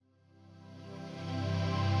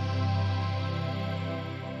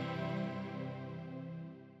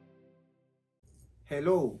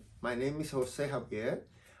Hello, my name is Jose Javier.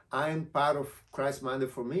 I am part of Christ-Minded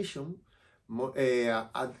Formation.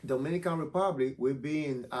 At Dominican Republic, we've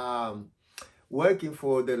been working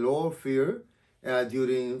for the Lord fear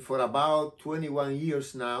for about 21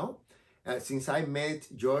 years now. Since I met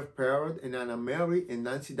George Parrott and Anna Mary and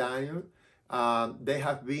Nancy Daniel, they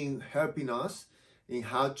have been helping us in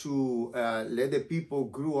how to let the people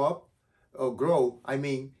grow,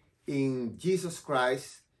 in Jesus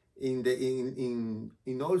Christ,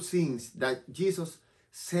 in all things that Jesus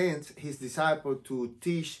sent his disciples to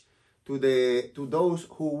teach to those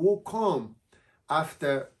who will come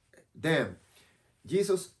after them.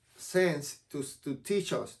 Jesus sends to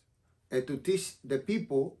teach us, to teach the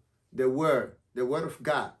people the word of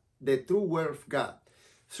God, the true word of God,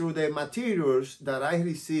 through the materials that I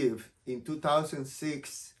received in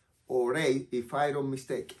 2006 or 8, if I don't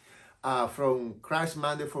mistake, from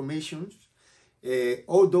Christ-Minded Formations.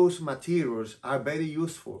 All those materials are very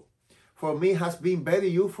useful. For me, has been very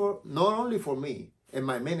useful, not only for me and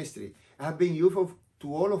my ministry, have been useful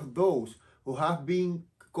to all of those who have been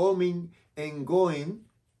coming and going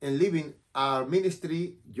and leaving our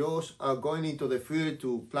ministry, just going into the field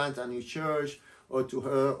to plant a new church or to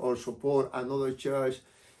help or support another church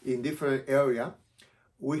in different area.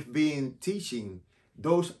 We've been teaching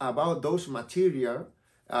about those material.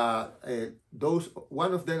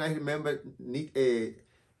 One of them I remember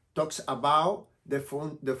talks about the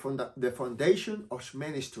foundation of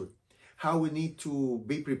ministry, how we need to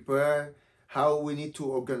be prepared, how we need to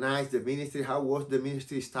organize the ministry, how was the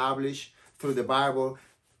ministry established through the Bible,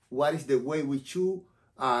 what is the way we should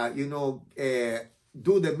do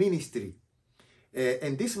the ministry,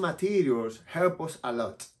 and these materials help us a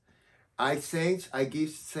lot. I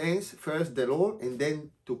give thanks first the Lord and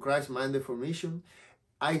then to Christ-Minded Formation.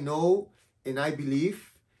 I know and I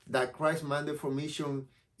believe that Christ-Minded Formation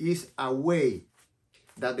is a way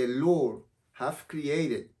that the Lord have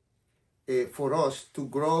created for us to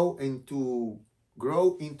grow and to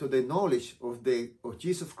grow into the knowledge of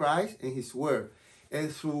Jesus Christ and His Word,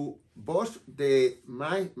 and through both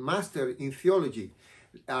my master in theology,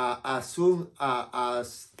 as soon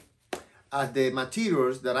as the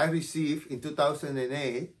materials that I received in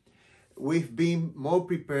 2008, we've been more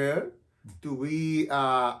prepared to be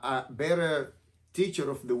a better teacher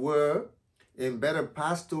of the word and better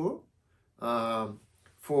pastor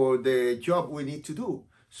for the job we need to do.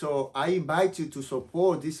 So I invite you to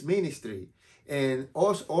support this ministry and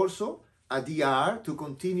also at DR to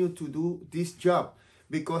continue to do this job,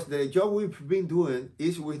 because the job we've been doing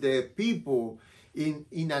is with the people in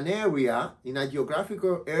an area, in a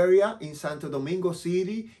geographical area in Santo Domingo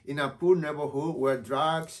City, in a poor neighborhood where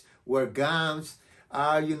drugs, where gangs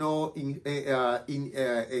are,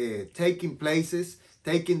 taking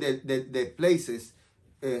the places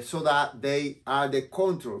so that they are the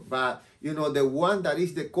control. But, the one that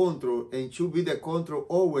is the control and should be the control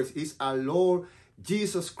always is our Lord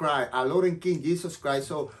Jesus Christ, our Lord and King Jesus Christ.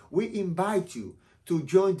 So we invite you to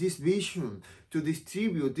join this vision, to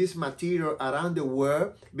distribute this material around the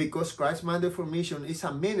world, because Christ-Minded Formation is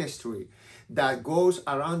a ministry that goes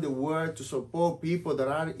around the world to support people that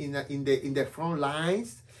are in the front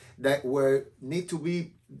lines, where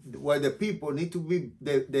the people need to be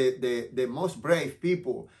the most brave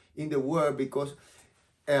people in the world, because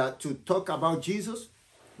to talk about Jesus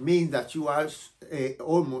means that you are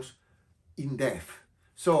almost in death.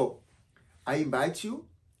 So I invite you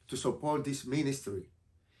to support this ministry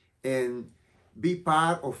and be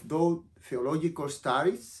part of those theological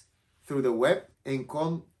studies through the web, and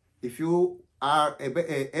come, if you are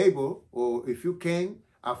able, or if you can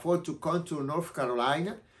afford to come to North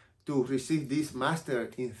Carolina to receive this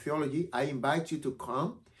master in theology, I invite you to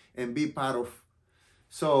come and be part of.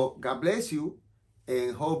 So God bless you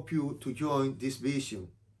and hope you to join this vision.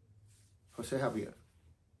 Jose Javier.